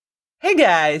Hey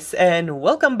guys, and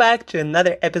welcome back to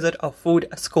another episode of Food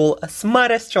School, a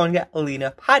smarter, stronger,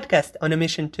 leaner podcast on a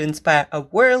mission to inspire a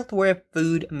world where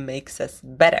food makes us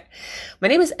better. My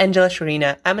name is Angela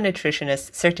Shurina. I'm a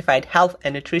nutritionist, certified health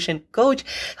and nutrition coach,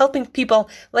 helping people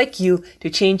like you to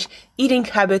change eating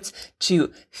habits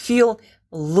to feel,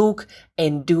 look,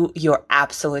 and do your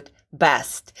absolute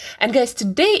best. And guys,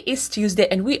 today is Tuesday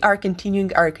and we are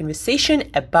continuing our conversation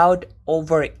about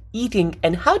overeating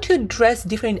and how to address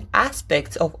different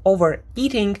aspects of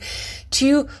overeating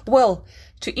to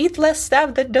eat less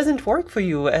stuff that doesn't work for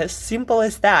you. As simple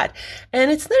as that. And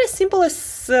it's not as simple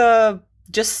as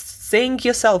just saying to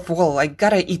yourself, well, I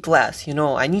gotta eat less,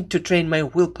 I need to train my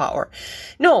willpower.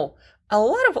 No. A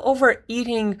lot of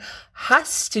overeating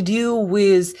has to do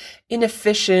with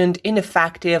inefficient,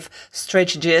 ineffective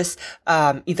strategies,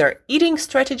 either eating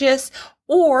strategies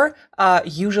or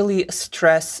usually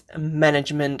stress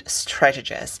management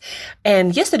strategies.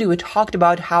 And yesterday we talked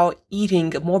about how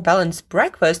eating a more balanced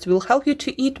breakfast will help you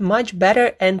to eat much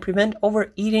better and prevent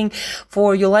overeating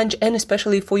for your lunch and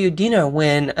especially for your dinner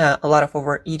when a lot of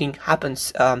overeating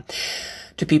happens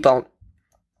to people.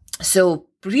 So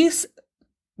please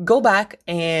go back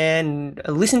and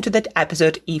listen to that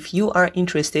episode if you are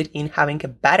interested in having a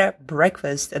better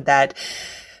breakfast that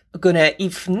gonna,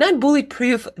 if not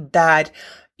bulletproof, that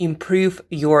improve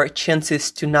your chances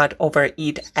to not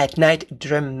overeat at night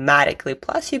dramatically.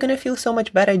 Plus, you're gonna feel so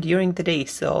much better during the day.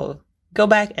 So go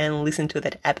back and listen to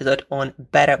that episode on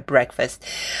better breakfast.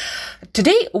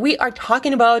 Today, we are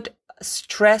talking about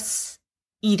stress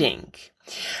eating.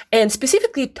 And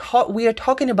specifically, we are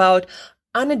talking about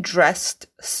unaddressed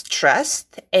stress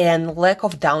and lack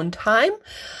of downtime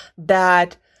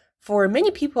that for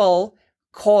many people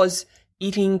cause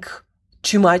eating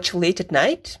too much late at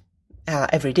night,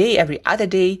 every day, every other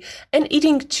day, and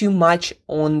eating too much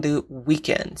on the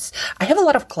weekends. I have a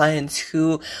lot of clients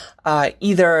who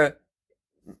either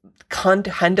can't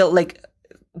handle,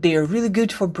 they're really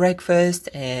good for breakfast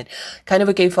and kind of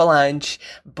okay for lunch,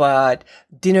 but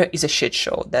dinner is a shit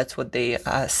show. That's what they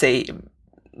say.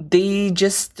 They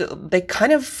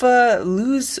kind of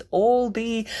lose all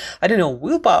the,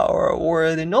 willpower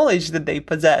or the knowledge that they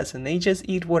possess, and they just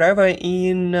eat whatever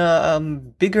in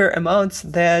bigger amounts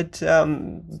that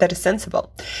is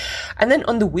sensible. And then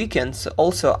on the weekends,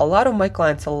 also, a lot of my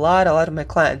clients,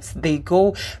 they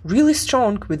go really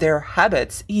strong with their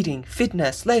habits, eating,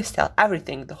 fitness, lifestyle,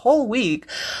 everything, the whole week,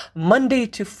 Monday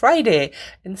to Friday,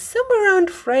 and somewhere around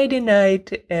Friday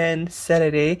night and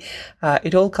Saturday,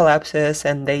 it all collapses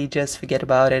and they just forget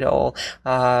about it all.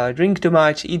 Drink too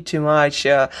much, eat too much,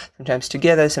 sometimes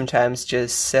together, sometimes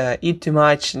just eat too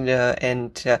much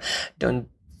and don't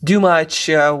do much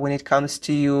when it comes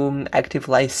to active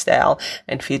lifestyle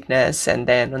and fitness. And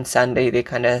then on Sunday, they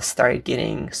kind of start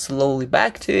getting slowly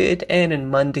back to it. And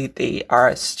on Monday, they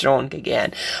are strong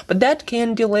again. But that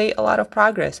can delay a lot of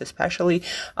progress, especially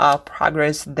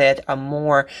progress that are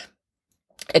more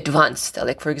advanced.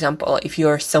 Like, for example, if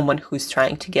you're someone who's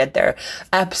trying to get their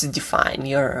abs defined,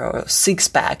 your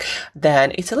six-pack,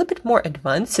 then it's a little bit more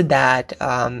advanced that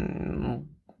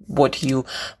what you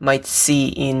might see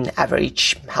in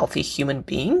average healthy human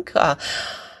being.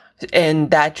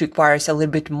 And that requires a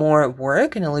little bit more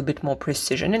work and a little bit more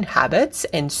precision and habits.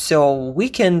 And so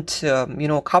weekend,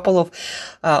 a couple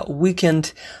of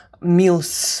weekend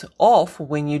meals off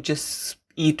when you just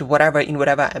eat whatever in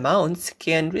whatever amounts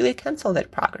can really cancel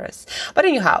that progress. But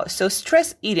anyhow, so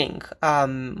stress eating,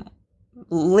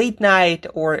 late night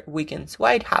or weekends,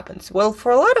 why it happens? Well,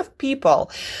 for a lot of people,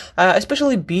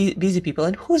 especially busy people,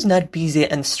 and who's not busy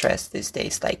and stressed these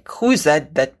days? Like, who's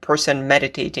that person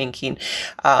meditating in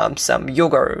some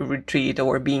yoga retreat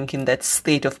or being in that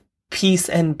state of peace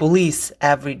and bliss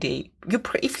every day?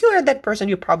 If you are that person,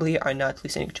 you probably are not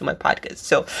listening to my podcast.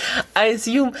 So I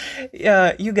assume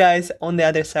you guys on the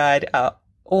other side are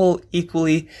all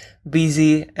equally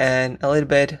busy and a little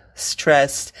bit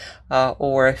stressed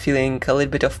or feeling a little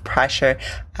bit of pressure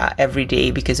every day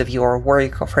because of your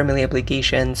work or family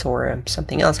obligations or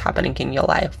something else happening in your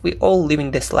life. We all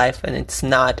living this life, and it's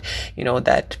not,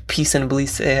 that peace and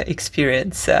bliss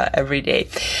experience every day.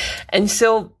 And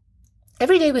so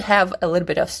every day we have a little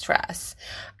bit of stress.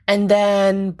 And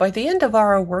then by the end of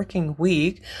our working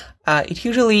week, it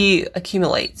usually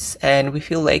accumulates and we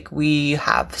feel like we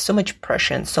have so much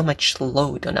pressure and so much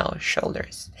load on our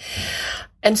shoulders.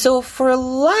 And so for a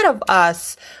lot of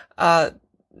us,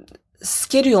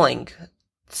 scheduling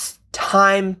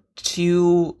time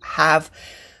to have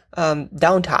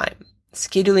downtime,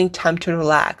 scheduling time to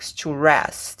relax, to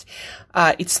rest,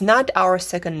 it's not our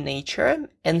second nature.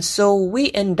 And so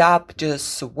we end up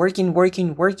just working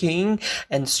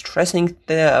and stressing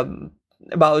the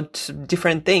about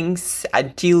different things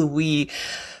until we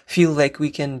feel like we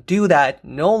can do that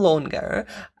no longer,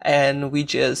 and we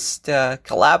just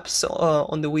collapse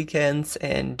on the weekends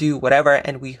and do whatever,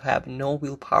 and we have no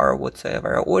willpower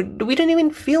whatsoever, or we don't even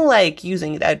feel like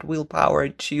using that willpower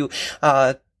to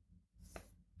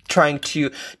trying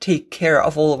to take care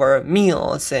of all of our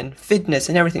meals and fitness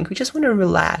and everything. We just want to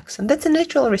relax. And that's a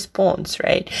natural response,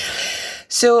 right?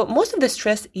 So most of the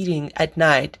stress eating at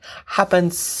night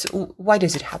happens. Why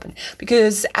does it happen?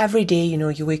 Because every day,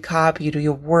 you wake up, you do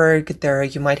your work there,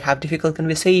 you might have difficult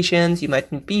conversations, you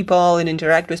might meet people and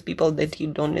interact with people that you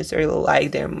don't necessarily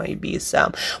like. There might be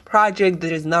some project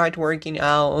that is not working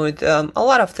out, a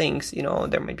lot of things,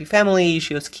 there might be family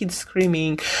issues, kids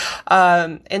screaming.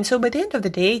 And so by the end of the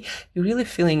day, you're really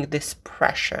feeling this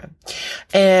pressure,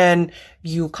 and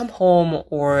you come home,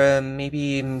 or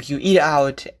maybe you eat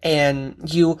out, and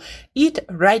you eat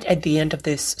right at the end of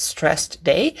this stressed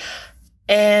day,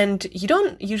 and you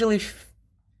don't usually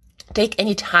take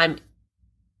any time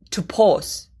to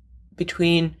pause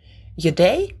between your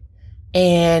day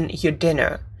and your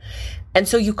dinner. And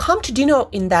so you come to dinner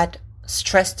in that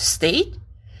stressed state,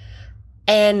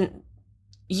 and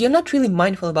you're not really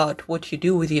mindful about what you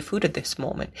do with your food at this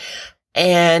moment.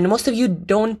 And most of you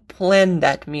don't plan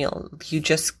that meal. It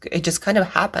just kind of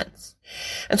happens.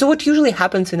 And so what usually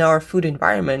happens in our food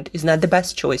environment is not the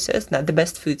best choices, not the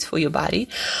best foods for your body.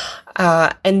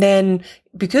 And then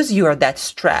because you are that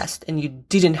stressed and you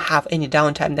didn't have any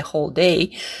downtime the whole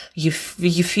day, you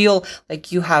feel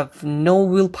like you have no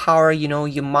willpower,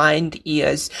 your mind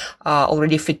is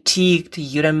already fatigued,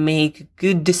 you don't make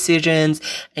good decisions,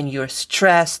 and you're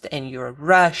stressed and you're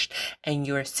rushed, and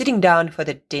you're sitting down for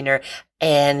the dinner,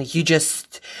 and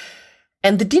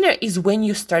and the dinner is when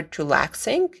you start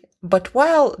relaxing. But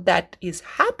while that is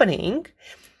happening,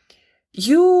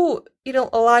 you eat a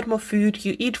lot more food,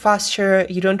 you eat faster,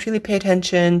 you don't really pay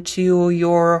attention to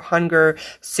your hunger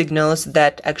signals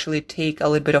that actually take a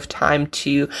little bit of time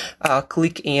to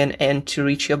click in and to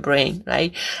reach your brain,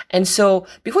 right? And so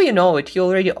before you know it, you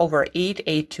already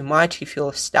ate too much, you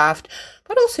feel stuffed,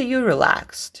 but also you're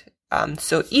relaxed.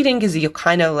 So eating is your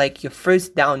kind of like your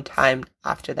first downtime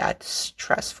after that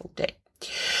stressful day.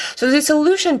 So the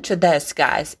solution to this,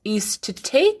 guys, is to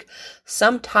take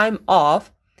some time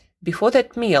off before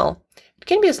that meal. It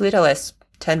can be as little as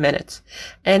 10 minutes,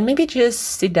 and maybe just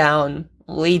sit down,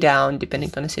 lay down,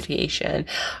 depending on the situation.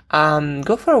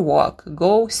 Go for a walk,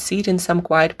 go sit in some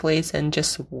quiet place and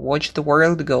just watch the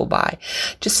world go by.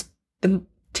 Just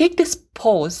take this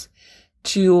pause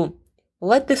to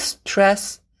let the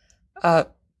stress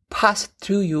pass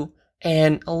through you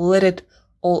and let it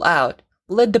all out.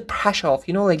 Let the pressure off,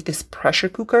 like this pressure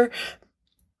cooker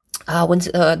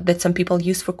that some people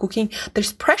use for cooking.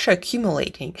 There's pressure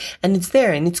accumulating, and it's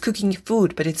there, and it's cooking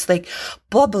food, but it's like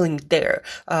bubbling there,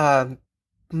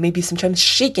 maybe sometimes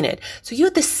shaking it. So you're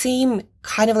the same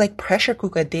kind of like pressure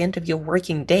cooker at the end of your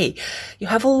working day. You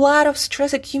have a lot of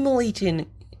stress accumulating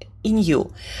in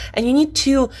you, and you need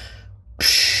to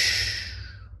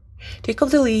take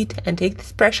off the lid and take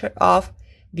this pressure off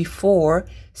before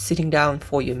sitting down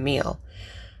for your meal.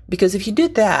 Because if you do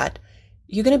that,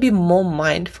 you're going to be more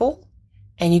mindful,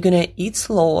 and you're going to eat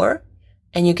slower,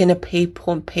 and you're going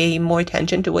to pay more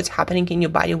attention to what's happening in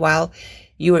your body while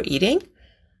you are eating.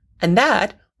 And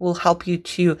that will help you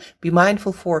to be more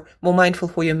mindful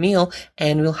for your meal,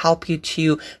 and will help you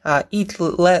to eat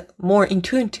more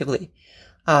intuitively,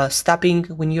 stopping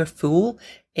when you're full,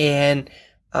 and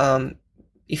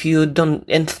if you don't,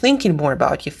 and thinking more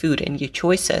about your food and your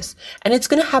choices. And it's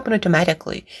going to happen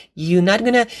automatically. You're not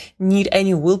going to need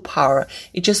any willpower.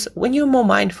 It just, when you're more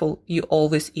mindful, you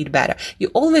always eat better. You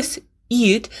always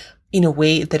eat in a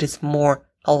way that is more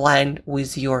aligned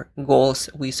with your goals,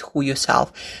 with who you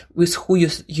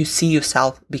see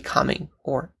yourself becoming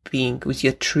or being, with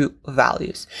your true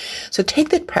values. So take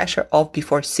that pressure off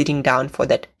before sitting down for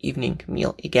that evening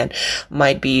meal. Again,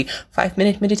 might be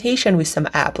 5-minute meditation with some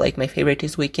app, like my favorite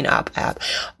is Waking Up app,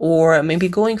 or maybe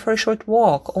going for a short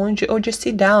walk, or just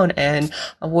sit down and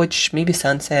watch maybe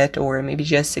sunset, or maybe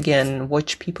just, again,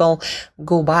 watch people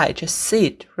go by. Just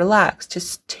sit, relax,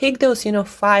 just take those,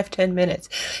 5-10 minutes.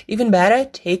 Even better,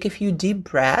 take a few deep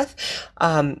breaths,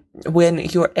 when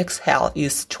your exhale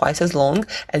is twice as long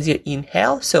as your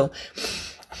inhale. So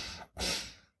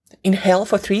inhale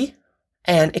for 3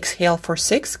 and exhale for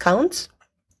 6 counts.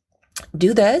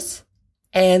 Do this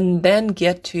and then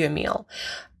get to your meal.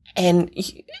 And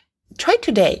try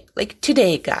today,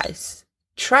 guys,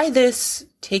 try this,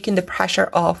 taking the pressure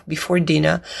off before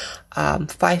dinner,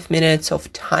 5 minutes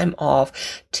of time off,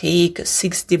 take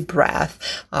 6 deep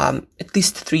breaths, at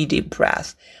least 3 deep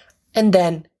breaths, and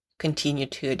then continue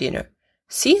to your dinner,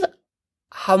 see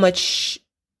how much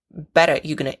better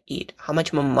you're going to eat, how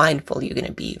much more mindful you're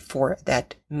going to be for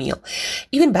that meal.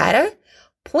 Even better,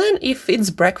 plan if it's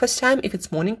breakfast time, if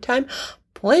it's morning time,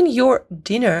 plan your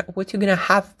dinner, what you're going to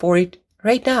have for it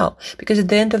right now. Because at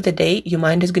the end of the day, your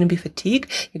mind is going to be fatigued.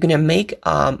 You're going to make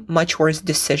much worse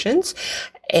decisions.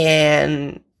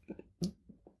 And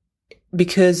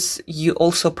because you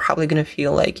also probably going to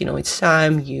feel like, it's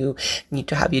time, you need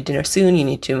to have your dinner soon, you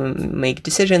need to make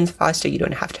decisions faster, you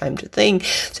don't have time to think.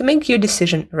 So make your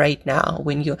decision right now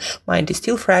when your mind is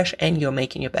still fresh and you're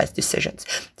making your best decisions.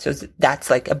 So that's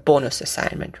like a bonus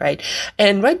assignment, right?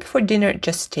 And right before dinner,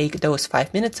 just take those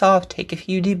 5 minutes off, take a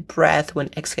few deep breaths when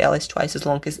exhale is twice as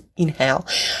long as inhale,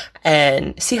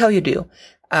 and see how you do.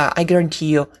 I guarantee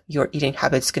you, your eating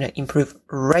habits going to improve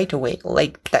right away,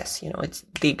 like this.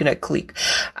 They're going to click.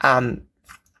 And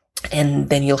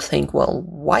then you'll think, well,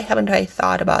 why haven't I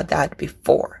thought about that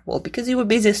before? Well, because you were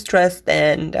busy, stressed,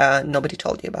 and nobody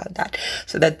told you about that.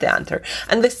 So that's the answer.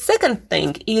 And the second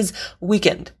thing is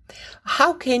weekend.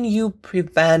 How can you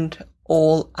prevent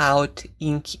all out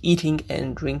eating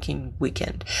and drinking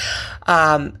weekend?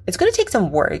 It's going to take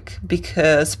some work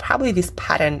because probably this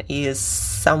pattern is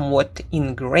somewhat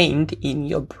ingrained in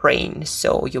your brain.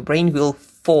 So your brain will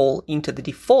fall into the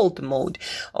default mode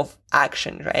of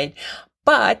action, right?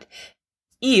 But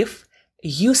if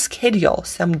you schedule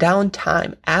some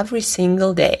downtime every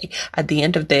single day at the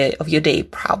end of your day,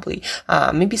 probably,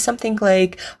 maybe something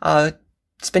like,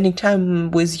 spending time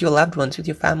with your loved ones, with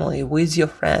your family, with your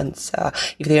friends.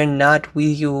 If they're not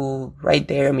with you right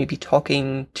there, maybe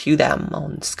talking to them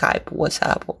on Skype,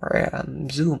 WhatsApp, or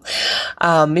Zoom.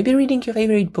 Maybe reading your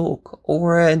favorite book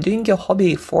or doing your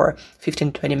hobby for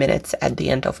 15-20 minutes at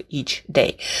the end of each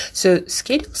day. So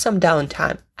schedule some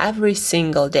downtime every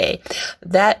single day.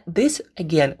 That this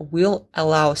again will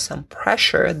allow some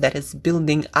pressure that is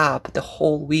building up the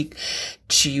whole week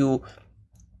to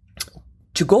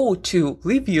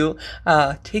leave you,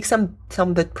 take some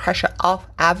of the pressure off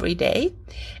every day.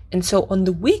 And so on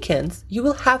the weekends, you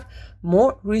will have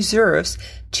more reserves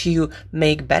to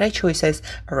make better choices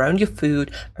around your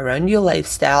food, around your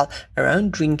lifestyle,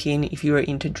 around drinking, if you are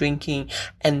into drinking.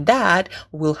 And that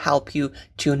will help you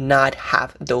to not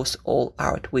have those all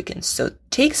out weekends. So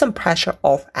take some pressure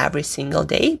off every single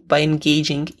day by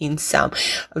engaging in some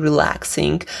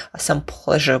relaxing, some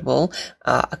pleasurable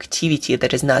activity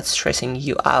that is not stressing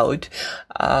you out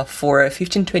for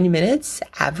 15-20 minutes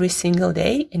every single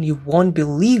day, and you won't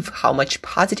believe how much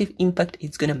positive impact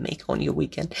it's going to make on your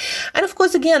weekend. And of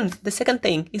course, again, the second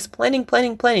thing is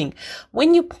planning.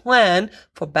 When you plan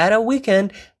for better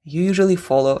weekend, you usually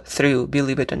follow through,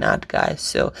 believe it or not, guys.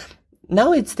 So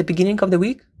now it's the beginning of the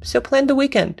week, so plan the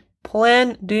weekend.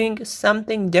 Plan doing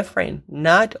something different,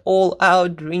 not all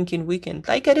out drinking weekend.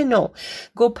 Like, I don't know,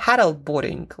 go paddle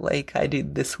boarding like I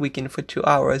did this weekend for 2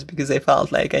 hours because I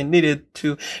felt like I needed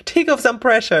to take off some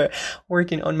pressure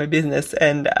working on my business.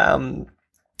 And,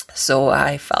 so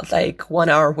I felt like 1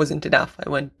 hour wasn't enough. I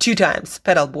went 2 times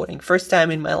paddle boarding, first time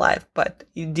in my life, but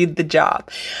it did the job.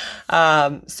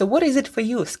 So what is it for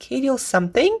you? Schedule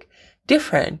something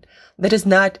different that is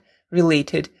not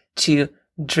related to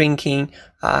drinking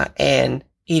and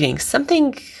eating.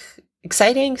 Something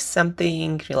exciting,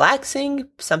 something relaxing,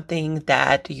 something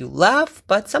that you love,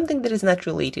 but something that is not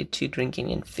related to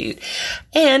drinking and food.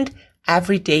 And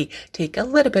every day, take a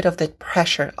little bit of that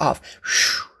pressure off.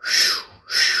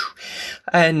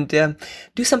 And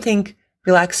do something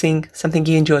relaxing, something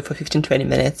you enjoy for 15-20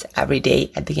 minutes every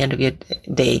day at the end of your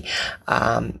day.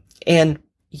 And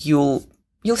you'll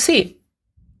see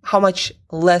how much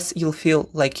less you'll feel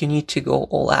like you need to go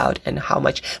all out and how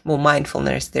much more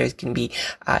mindfulness there can be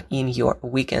in your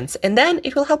weekends. And then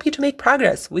it will help you to make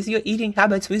progress with your eating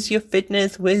habits, with your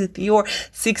fitness, with your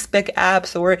six-pack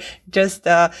abs, or just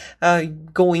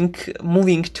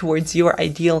moving towards your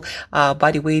ideal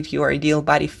body weight, your ideal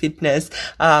body fitness.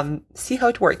 See how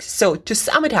it works. So to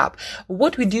sum it up,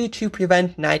 what we do to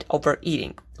prevent night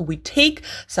overeating, we take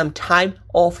some time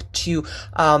off to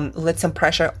let some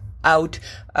pressure out,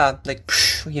 like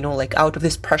out of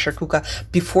this pressure cooker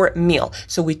before meal.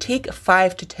 So we take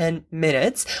 5 to 10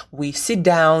 minutes, we sit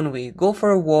down, we go for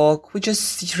a walk, we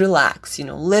just relax,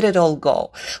 let it all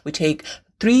go. We take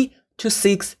 3 to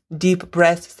 6 deep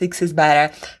breaths, 6 is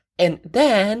better. And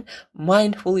then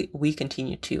mindfully we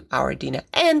continue to our dinner.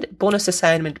 And bonus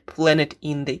assignment, plan it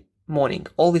in the morning.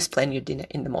 Always plan your dinner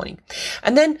in the morning.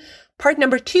 And then part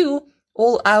number 2,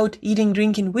 all out eating,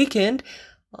 drinking weekend.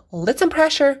 Let some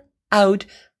pressure out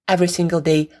every single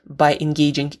day by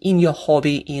engaging in your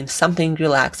hobby, in something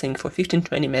relaxing for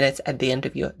 15-20 minutes at the end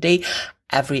of your day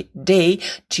every day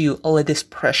to let this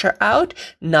pressure out,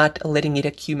 not letting it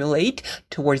accumulate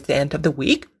towards the end of the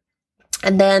week.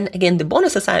 And then again, the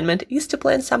bonus assignment is to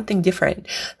plan something different,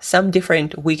 some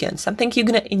different weekend, something you're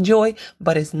going to enjoy,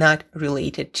 but is not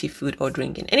related to food or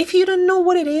drinking. And if you don't know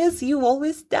what it is, you've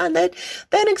always done it,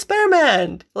 then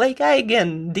experiment. Like I,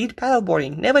 again, did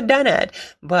paddleboarding, never done it,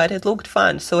 but it looked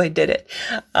fun, so I did it.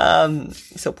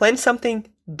 So plan something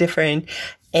different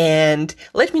and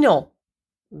let me know.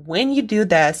 When you do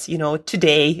this,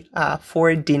 today,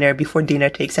 for dinner, before dinner,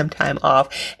 take some time off.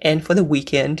 And for the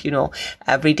weekend,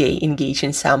 every day engage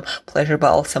in some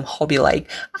pleasurable, some hobby-like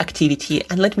activity.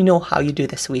 And let me know how you do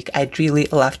this week. I'd really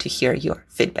love to hear your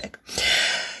feedback.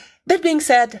 That being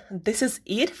said, this is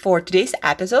it for today's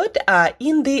episode.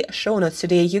 In the show notes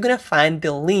today, you're going to find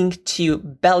the link to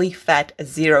Belly Fat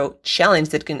Zero Challenge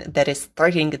that is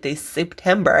starting this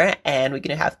September. And we're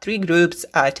going to have 3 groups,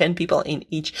 10 people in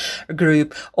each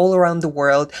group all around the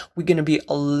world. We're going to be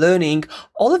learning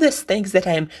all of these things that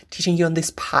I'm teaching you on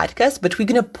this podcast, but we're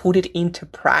going to put it into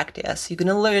practice. You're going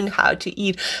to learn how to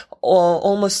eat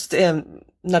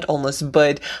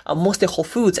mostly whole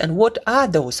foods. And what are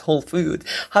those whole foods?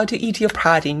 How to eat your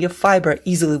protein, your fiber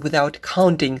easily without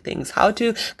counting things. How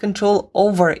to control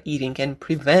overeating and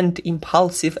prevent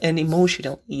impulsive and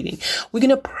emotional eating. We're going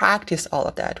to practice all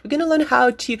of that. We're going to learn how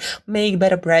to make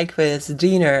better breakfast,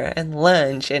 dinner, and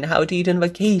lunch, and how to eat on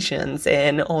vacations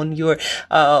and on your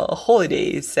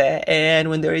holidays and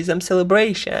when there is some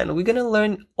celebration. We're going to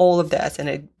learn all of that.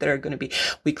 And there are going to be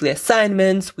weekly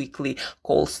assignments, weekly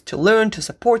calls to learn,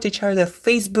 to support each other,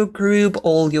 Facebook group,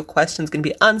 all your questions can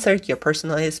be answered, your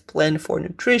personalized plan for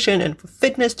nutrition and for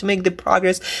fitness to make the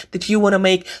progress that you want to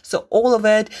make. So all of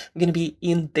it going to be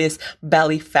in this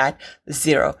Belly Fat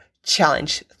Zero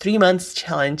Challenge. 3 months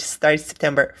challenge starts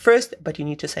September 1st, but you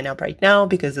need to sign up right now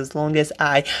because as long as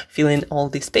I fill in all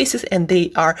these spaces and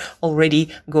they are already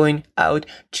going out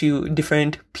to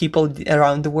different people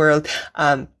around the world,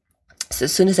 so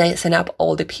as soon as I sign up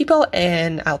all the people,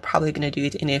 and I'll probably going to do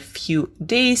it in a few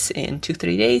days, in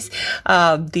 2-3 days,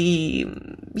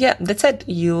 that's it.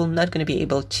 You're not going to be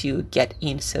able to get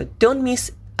in. So don't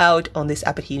miss out on this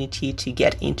opportunity to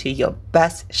get into your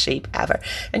best shape ever.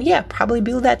 And probably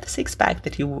build that 6-pack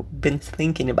that you've been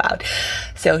thinking about.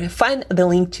 So find the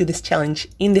link to this challenge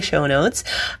in the show notes.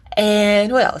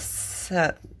 And what else?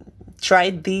 Try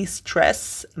the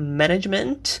stress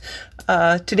management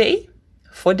today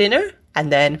for dinner. And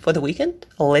then for the weekend,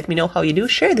 let me know how you do.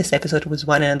 Share this episode with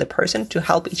one other person to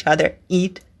help each other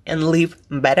eat and live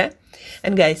better.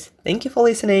 And guys, thank you for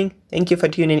listening. Thank you for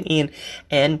tuning in.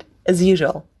 And as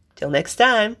usual, till next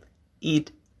time,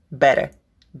 eat better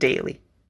daily.